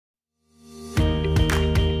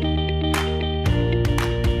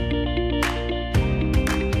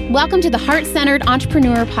Welcome to the Heart-Centered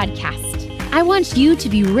Entrepreneur Podcast. I want you to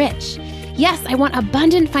be rich. Yes, I want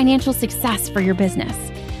abundant financial success for your business.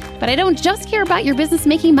 But I don't just care about your business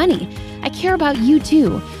making money. I care about you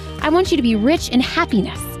too. I want you to be rich in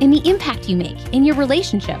happiness, in the impact you make, in your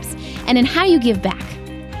relationships, and in how you give back.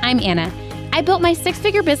 I'm Anna. I built my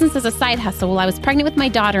six-figure business as a side hustle while I was pregnant with my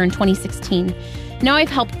daughter in 2016. Now I've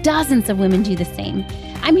helped dozens of women do the same.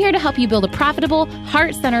 I'm here to help you build a profitable,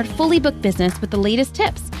 heart-centered, fully booked business with the latest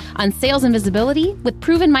tips on sales and visibility, with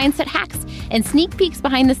proven mindset hacks, and sneak peeks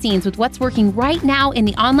behind the scenes with what's working right now in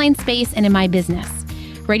the online space and in my business.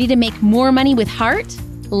 Ready to make more money with heart?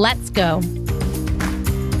 Let's go.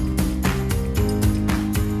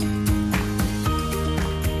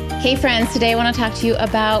 Hey friends, today I want to talk to you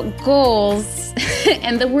about goals.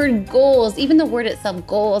 And the word goals, even the word itself,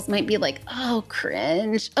 goals, might be like, oh,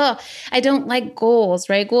 cringe. Oh, I don't like goals,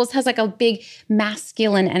 right? Goals has like a big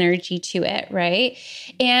masculine energy to it, right?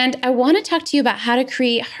 And I want to talk to you about how to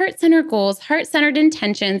create heart-centered goals, heart-centered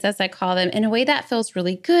intentions, as I call them, in a way that feels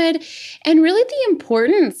really good. And really the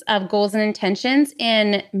importance of goals and intentions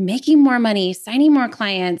in making more money, signing more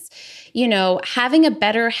clients, having a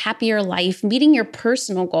better, happier life, meeting your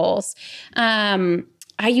personal goals.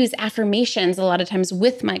 I use affirmations a lot of times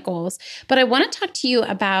with my goals, but I want to talk to you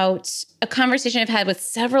about a conversation I've had with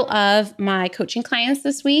several of my coaching clients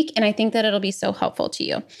this week, and I think that it'll be so helpful to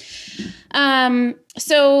you.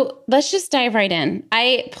 So let's just dive right in.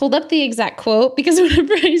 I pulled up the exact quote because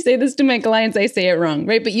whenever I say this to my clients, I say it wrong,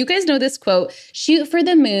 right? But you guys know this quote: shoot for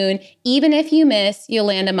the moon. Even if you miss, you'll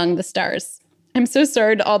land among the stars. I'm so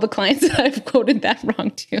sorry to all the clients that I've quoted that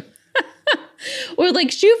wrong to. Or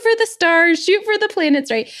like, shoot for the stars, shoot for the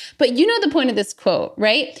planets, right? But you know the point of this quote,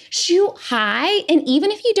 right? Shoot high, and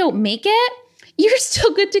even if you don't make it, you're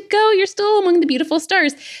still good to go. You're still among the beautiful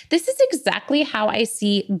stars. This is exactly how I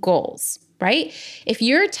see goals, right? If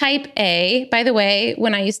you're type A, by the way,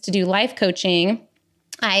 when I used to do life coaching,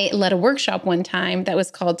 I led a workshop one time that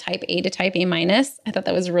was called Type A to Type A minus. I thought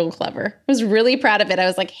that was real clever. I was really proud of it. I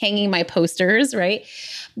was like hanging my posters, right?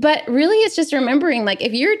 But really it's just remembering, like,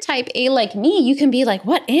 if you're type A like me, you can be like,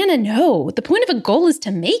 what, Anna? No, the point of a goal is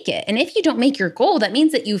to make it. And if you don't make your goal, that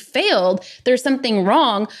means that you failed. There's something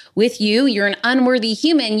wrong with you. You're an unworthy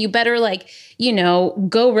human. You better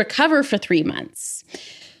go recover for 3 months.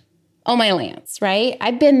 Oh, my Lance, right?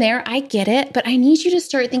 I've been there. I get it. But I need you to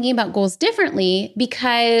start thinking about goals differently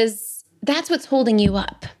because that's what's holding you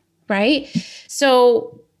up, right?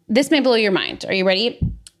 So this may blow your mind. Are you ready?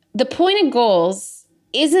 The point of goals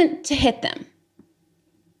isn't to hit them.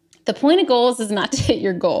 The point of goals is not to hit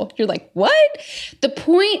your goal. You're like, what? The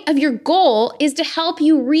point of your goal is to help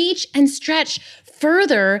you reach and stretch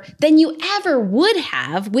further than you ever would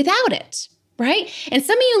have without it, right? And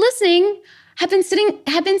some of you listening have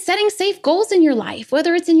been setting safe goals in your life,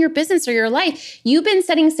 whether it's in your business or your life. You've been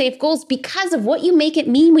setting safe goals because of what you make it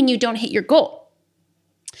mean when you don't hit your goal.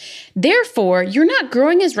 Therefore, you're not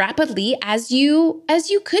growing as rapidly as you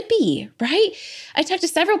could be, right? I talked to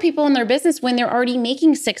several people in their business when they're already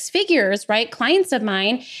making six figures, right? Clients of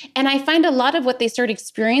mine. And I find a lot of what they start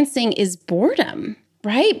experiencing is boredom,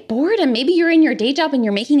 right? Boredom. Maybe you're in your day job and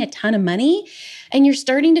you're making a ton of money and you're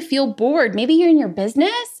starting to feel bored. Maybe you're in your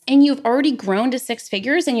business and you've already grown to six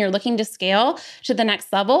figures and you're looking to scale to the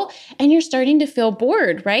next level and you're starting to feel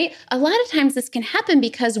bored, right? A lot of times this can happen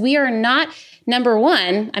because we are not, number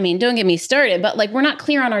one, don't get me started, but we're not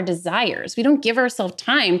clear on our desires. We don't give ourselves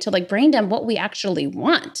time to brain dump what we actually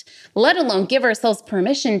want, let alone give ourselves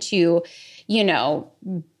permission to,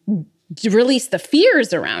 release the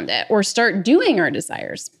fears around it or start doing our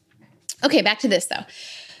desires. Okay, back to this though.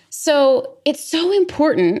 So it's so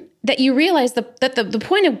important that you realize that the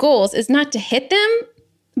point of goals is not to hit them,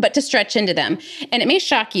 but to stretch into them. And it may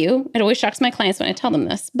shock you. It always shocks my clients when I tell them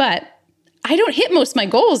this, but I don't hit most of my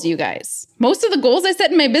goals, you guys. Most of the goals I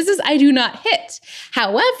set in my business, I do not hit.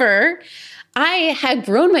 However, I have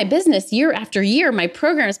grown my business year after year. My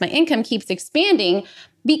programs, my income keeps expanding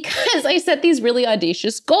because I set these really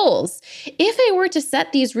audacious goals. If I were to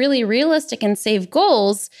set these really realistic and safe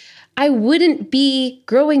goals, I wouldn't be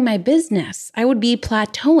growing my business. I would be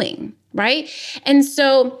plateauing, right? And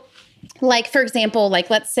so for example,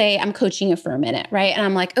 let's say I'm coaching you for a minute, right? And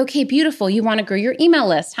I'm like, okay, beautiful. You want to grow your email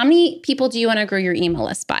list. How many people do you want to grow your email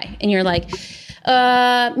list by? And you're like,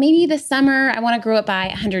 maybe this summer I want to grow it by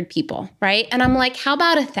 100 people, right? And I'm like, how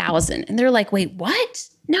about 1,000? And they're like, wait, what?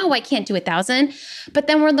 No, I can't do 1,000. But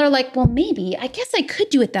then when they're like, well, maybe, I guess I could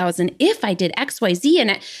do 1,000 if I did X, Y, Z.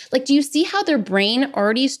 And like, do you see how their brain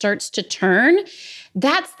already starts to turn?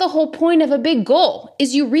 That's the whole point of a big goal,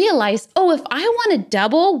 is you realize, oh, if I want to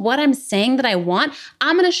double what I'm saying that I want,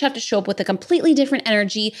 I'm going to have to show up with a completely different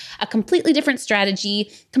energy, a completely different strategy,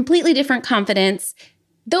 completely different confidence.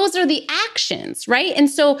 Those are the actions, right? And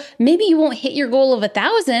so maybe you won't hit your goal of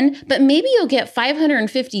 1,000, but maybe you'll get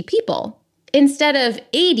 550 people instead of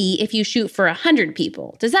 80 if you shoot for 100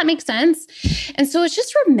 people. Does that make sense? And so it's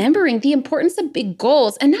just remembering the importance of big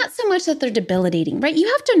goals, and not so much that they're debilitating, right? You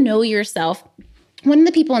have to know yourself. One of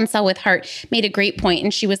the people in Sell with Heart made a great point,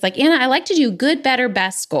 and she was like, Anna, I like to do good, better,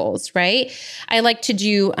 best goals, right? I like to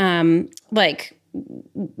do like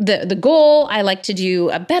the goal. I like to do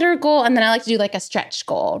a better goal. And then I like to do like a stretch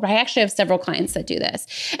goal, right? I actually have several clients that do this.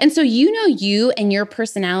 And so you know you and your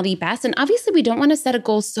personality best. And obviously we don't want to set a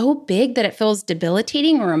goal so big that it feels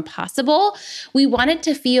debilitating or impossible. We want it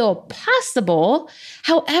to feel possible.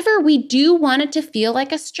 However, we do want it to feel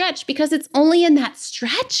like a stretch, because it's only in that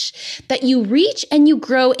stretch that you reach and you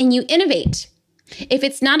grow and you innovate. If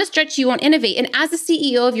it's not a stretch, you won't innovate. And as a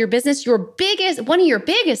CEO of your business, one of your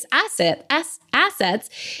biggest assets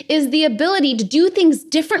is the ability to do things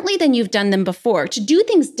differently than you've done them before, to do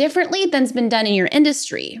things differently than's been done in your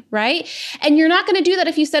industry, right? And you're not going to do that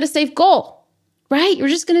if you set a safe goal, right? You're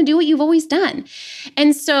just going to do what you've always done.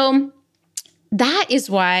 And so that is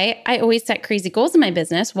why I always set crazy goals in my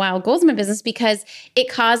business, wild goals in my business, because it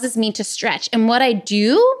causes me to stretch. And what I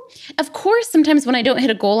do, of course, sometimes when I don't hit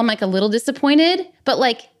a goal, I'm like a little disappointed, but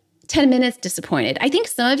like 10 minutes disappointed. I think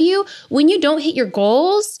some of you, when you don't hit your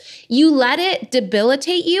goals, you let it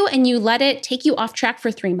debilitate you and you let it take you off track for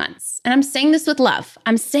 3 months. And I'm saying this with love.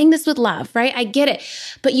 Right? I get it.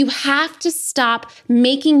 But you have to stop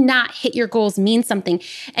making not hit your goals mean something.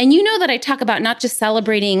 And you know that I talk about not just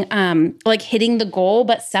celebrating like hitting the goal,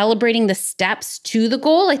 but celebrating the steps to the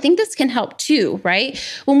goal. I think this can help too, right?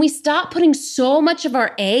 When we stop putting so much of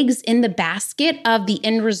our eggs in the basket of the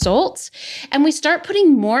end result, and we start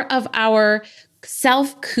putting more of our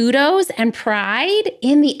self-kudos and pride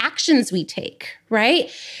in the actions we take,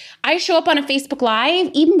 right? I show up on a Facebook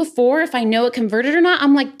Live even before if I know it converted or not.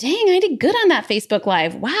 I'm like, dang, I did good on that Facebook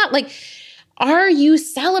Live. Wow. Like, are you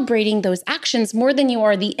celebrating those actions more than you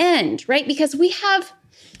are the end, right? Because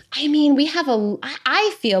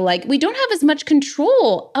I feel like we don't have as much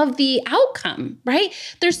control of the outcome, right?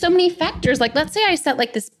 There's so many factors. Like, let's say I set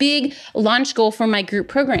like this big launch goal for my group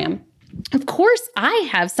program. Of course, I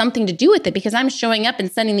have something to do with it because I'm showing up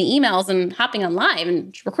and sending the emails and hopping on live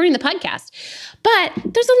and recording the podcast. But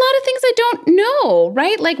there's a lot of things I don't know,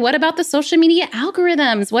 right? Like, what about the social media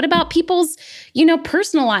algorithms? What about people's,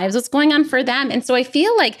 personal lives? What's going on for them? And so I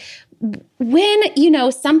feel like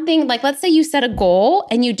when, something like, let's say you set a goal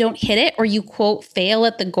and you don't hit it, or you quote fail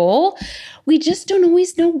at the goal, we just don't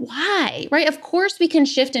always know why, right? Of course we can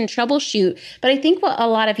shift and troubleshoot, but I think what a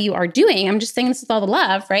lot of you are doing, I'm just saying this with all the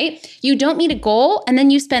love, right? You don't meet a goal and then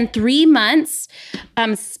you spend 3 months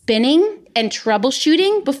spinning and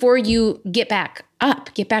troubleshooting before you get back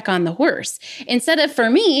on the horse. Instead of, for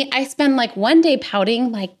me, I spend like one day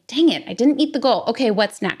pouting, like, dang it, I didn't meet the goal. Okay,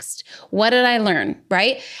 what's next? What did I learn,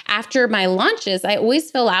 right? After my launches, I always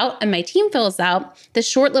fill out, and my team fills out, the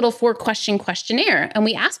short little 4-question questionnaire. And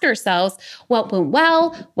we ask ourselves, what went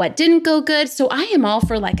well? What didn't go good? So I am all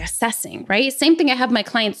for like assessing, right? Same thing I have my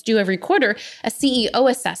clients do every quarter, a CEO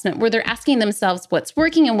assessment, where they're asking themselves what's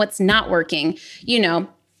working and what's not working,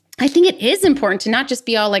 I think it is important to not just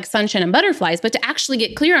be all like sunshine and butterflies, but to actually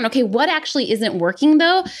get clear on, okay, what actually isn't working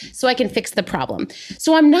though, so I can fix the problem.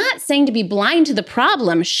 So I'm not saying to be blind to the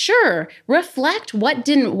problem. Sure, reflect what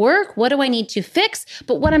didn't work. What do I need to fix?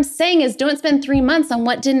 But what I'm saying is don't spend 3 months on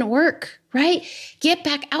what didn't work, right? Get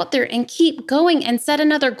back out there and keep going and set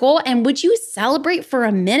another goal. And would you celebrate for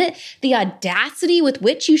a minute the audacity with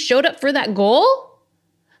which you showed up for that goal?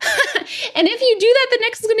 And if you do that, the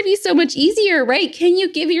next is going to be so much easier, right? Can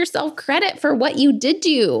you give yourself credit for what you did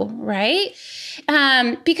do, right?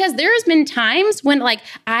 Because there's been times when like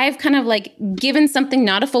I've kind of like given something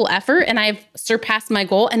not a full effort and I've surpassed my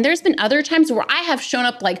goal. And there's been other times where I have shown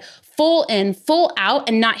up like full in, full out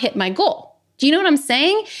and not hit my goal. Do you know what I'm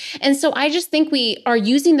saying? And so I just think we are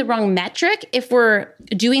using the wrong metric if we're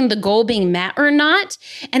doing the goal being met or not.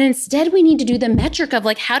 And instead we need to do the metric of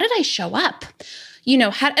like, how did I show up?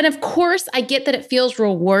 And of course, I get that it feels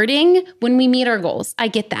rewarding when we meet our goals. I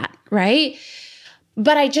get that, right?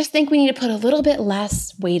 But I just think we need to put a little bit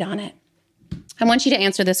less weight on it. I want you to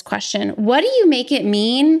answer this question. What do you make it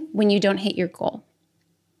mean when you don't hit your goal?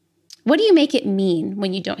 What do you make it mean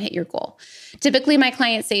when you don't hit your goal? Typically, my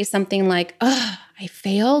clients say something like, oh, I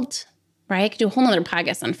failed, right? I could do a whole nother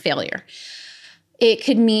podcast on failure. It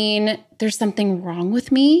could mean there's something wrong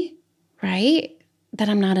with me, right? That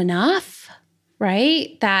I'm not enough,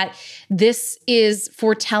 right? That this is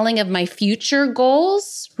foretelling of my future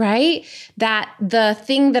goals, right? That the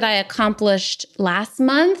thing that I accomplished last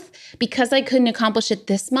month, because I couldn't accomplish it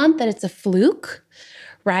this month, that it's a fluke,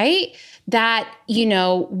 right? That,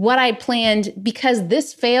 what I planned, because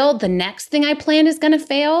this failed, the next thing I planned is going to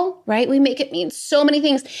fail, right? We make it mean so many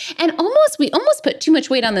things. And we almost put too much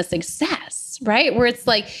weight on the success, right? Where it's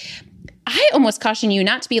like, I almost caution you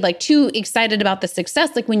not to be like too excited about the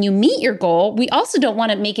success. Like when you meet your goal, we also don't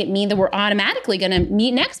want to make it mean that we're automatically going to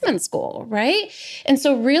meet next month's goal, right? And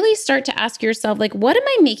so really start to ask yourself, like, what am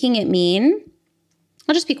I making it mean?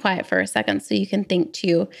 I'll just be quiet for a second so you can think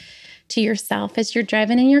to yourself as you're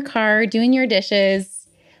driving in your car, doing your dishes.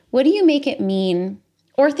 What do you make it mean?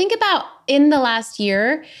 Or think about in the last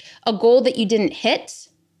year, a goal that you didn't hit.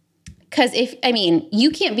 Because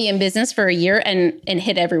you can't be in business for a year and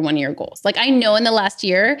hit every one of your goals. Like I know in the last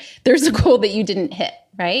year, there's a goal that you didn't hit,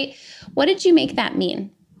 right? What did you make that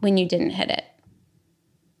mean when you didn't hit it?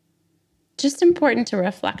 Just important to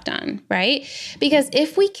reflect on, right? Because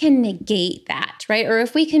if we can negate that, right? Or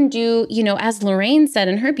if we can do, as Lorraine said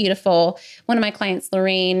in her beautiful, one of my clients,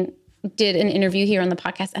 Lorraine, did an interview here on the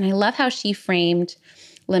podcast, and I love how she framed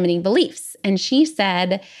limiting beliefs. And she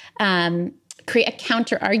said, create a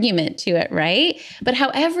counter argument to it, right? But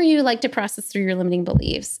however you like to process through your limiting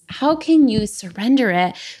beliefs, how can you surrender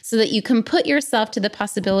it so that you can put yourself to the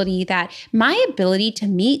possibility that my ability to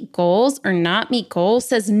meet goals or not meet goals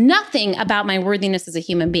says nothing about my worthiness as a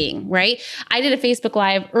human being, right? I did a Facebook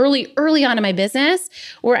Live early on in my business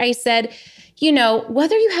where I said,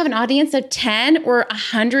 whether you have an audience of 10 or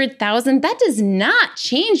 100,000, that does not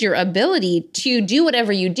change your ability to do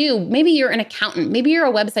whatever you do. Maybe you're an accountant, maybe you're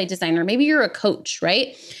a website designer, maybe you're a coach,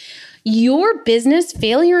 right? Your business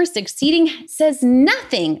failure or succeeding says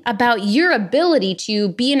nothing about your ability to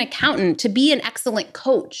be an accountant, to be an excellent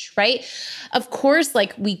coach, right? Of course,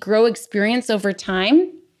 like we grow experience over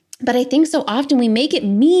time. But I think so often we make it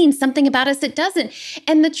mean something about us it doesn't.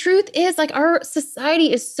 And the truth is, like, our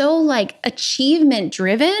society is so like achievement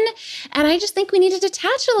driven. And I just think we need to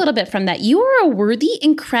detach a little bit from that. You are a worthy,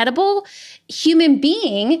 incredible human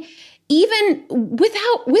being, even with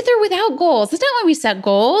or without goals. That's not why we set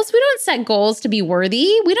goals. We don't set goals to be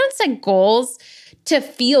worthy. We don't set goals to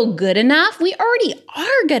feel good enough. We already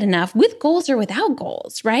are good enough with goals or without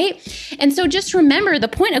goals, right? And so just remember, the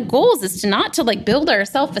point of goals is not to like build our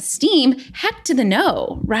self-esteem. Heck to the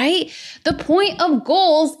no, right? The point of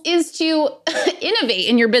goals is to innovate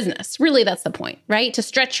in your business. Really, that's the point, right? To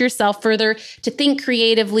stretch yourself further, to think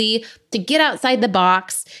creatively, to get outside the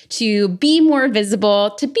box, to be more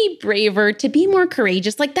visible, to be braver, to be more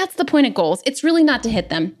courageous. Like that's the point of goals. It's really not to hit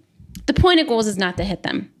them. The point of goals is not to hit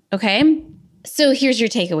them, okay? So here's your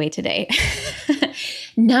takeaway today.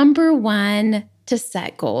 Number one, to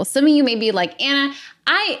set goals. Some of you may be like, Anna,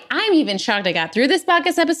 I'm even shocked I got through this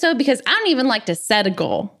podcast episode because I don't even like to set a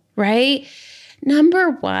goal, right?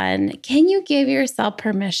 Number one, can you give yourself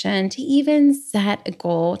permission to even set a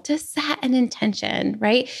goal, to set an intention,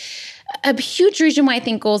 right? A huge reason why I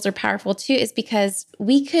think goals are powerful too is because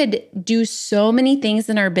we could do so many things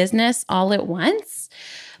in our business all at once.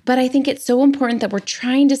 But I think it's so important that we're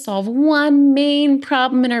trying to solve one main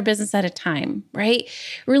problem in our business at a time, right?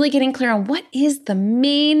 Really getting clear on what is the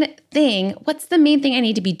main thing? What's the main thing I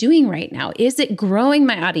need to be doing right now? Is it growing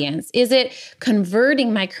my audience? Is it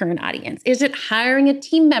converting my current audience? Is it hiring a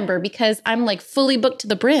team member because I'm like fully booked to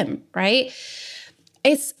the brim, right?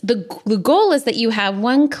 It's the goal is that you have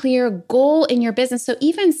one clear goal in your business. So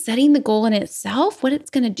even setting the goal in itself, what it's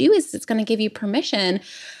going to do is it's going to give you permission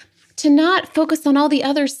to not focus on all the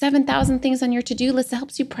other 7,000 things on your to-do list. It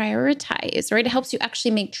helps you prioritize, right? It helps you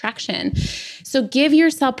actually make traction. So give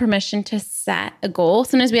yourself permission to set a goal.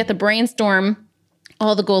 Sometimes we have to brainstorm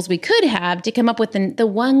all the goals we could have to come up with the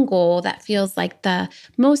one goal that feels like the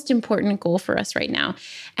most important goal for us right now.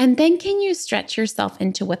 And then can you stretch yourself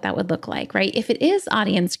into what that would look like, right? If it is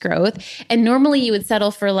audience growth, and normally you would settle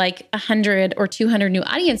for like 100 or 200 new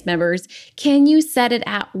audience members, can you set it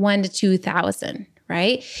at 1,000 to 2,000?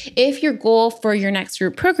 Right? If your goal for your next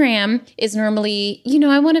group program is normally,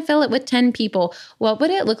 I want to fill it with 10 people, what would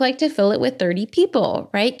it look like to fill it with 30 people,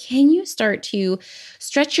 right? Can you start to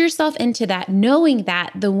stretch yourself into that, knowing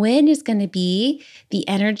that the win is going to be the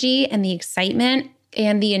energy and the excitement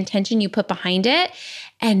and the intention you put behind it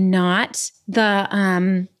and not the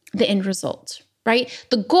end result, right?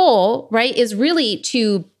 The goal, right, is really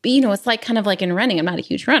to be, it's like kind of like in running. I'm not a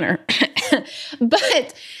huge runner,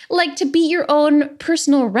 but like to beat your own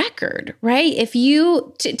personal record, right? If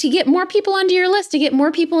you, to get more people onto your list, to get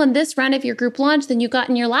more people in this round of your group launch than you got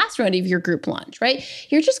in your last round of your group launch, right?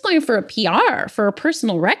 You're just going for a PR, for a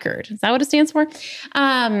personal record. Is that what it stands for?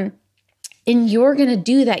 And you're going to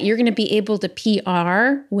do that. You're going to be able to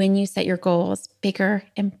PR when you set your goals bigger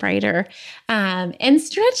and brighter and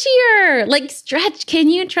stretchier. Like stretch. Can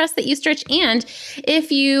you trust that you stretch? And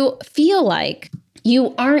if you feel like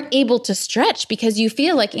you aren't able to stretch because you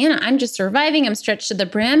feel like, Anna, I'm just surviving, I'm stretched to the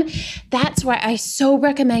brim, that's why I so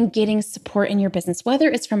recommend getting support in your business, whether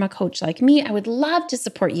it's from a coach like me. I would love to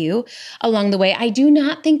support you along the way. I do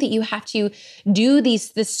not think that you have to do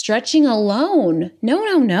this stretching alone.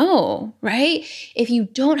 No, right? If you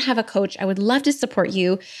don't have a coach, I would love to support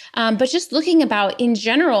you. But just looking about in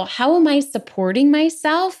general, how am I supporting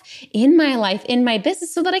myself in my life, in my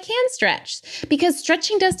business so that I can stretch? Because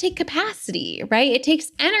stretching does take capacity, right? It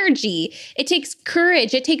takes energy, it takes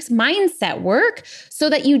courage, it takes mindset work so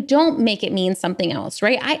that you don't make it mean something else,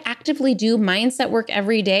 right? I actively do mindset work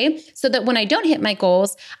every day so that when I don't hit my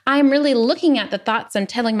goals, I'm really looking at the thoughts I'm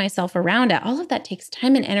telling myself around it. All of that takes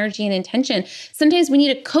time and energy and intention. Sometimes we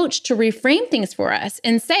need a coach to reframe things for us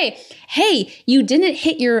and say, hey, you didn't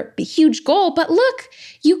hit your huge goal, but look,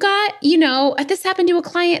 you got, this happened to a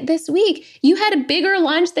client this week. You had a bigger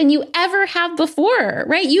launch than you ever have before,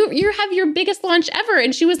 right? You have your biggest launch ever.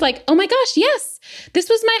 And she was like, oh my gosh, yes, this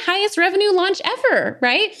was my highest revenue launch ever,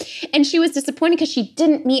 right? And she was disappointed because she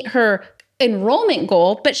didn't meet her enrollment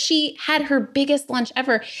goal, but she had her biggest launch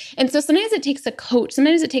ever. And so sometimes it takes a coach,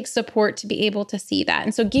 sometimes it takes support to be able to see that.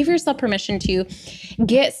 And so give yourself permission to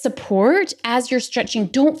get support as you're stretching.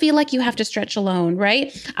 Don't feel like you have to stretch alone,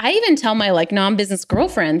 right? I even tell my non-business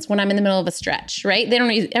girlfriends when I'm in the middle of a stretch, right? They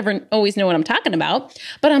don't ever always know what I'm talking about,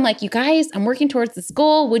 but I'm like, you guys, I'm working towards this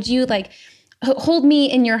goal. Would you hold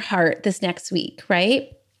me in your heart this next week, right?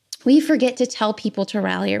 We forget to tell people to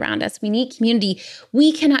rally around us. We need community.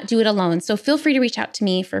 We cannot do it alone. So feel free to reach out to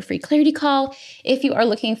me for a free clarity call. If you are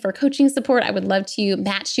looking for coaching support, I would love to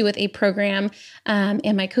match you with a program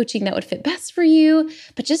and my coaching that would fit best for you.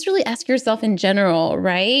 But just really ask yourself in general,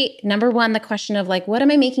 right? Number one, the question of what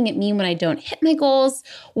am I making it mean when I don't hit my goals?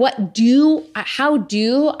 How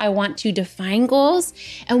do I want to define goals?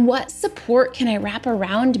 And what support can I wrap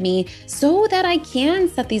around me so that I can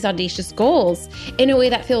set these audacious goals in a way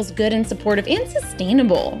that feels good and supportive and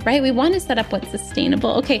sustainable, right? We want to set up what's sustainable.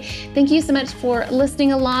 Okay, thank you so much for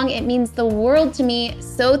listening along. It means the world to me.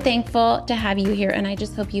 So thankful to have you here. And I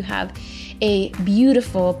just hope you have a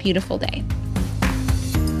beautiful, beautiful day.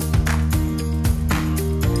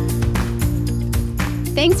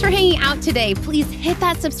 Thanks for hanging out today. Please hit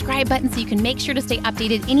that subscribe button so you can make sure to stay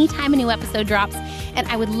updated anytime a new episode drops. And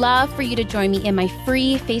I would love for you to join me in my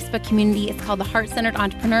free Facebook community. It's called The Heart-Centered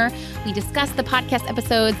Entrepreneur. We discuss the podcast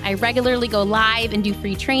episodes. I regularly go live and do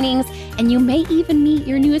free trainings. And you may even meet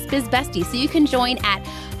your newest biz bestie. So you can join at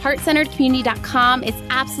heartcenteredcommunity.com. It's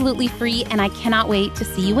absolutely free, and I cannot wait to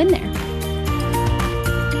see you in there.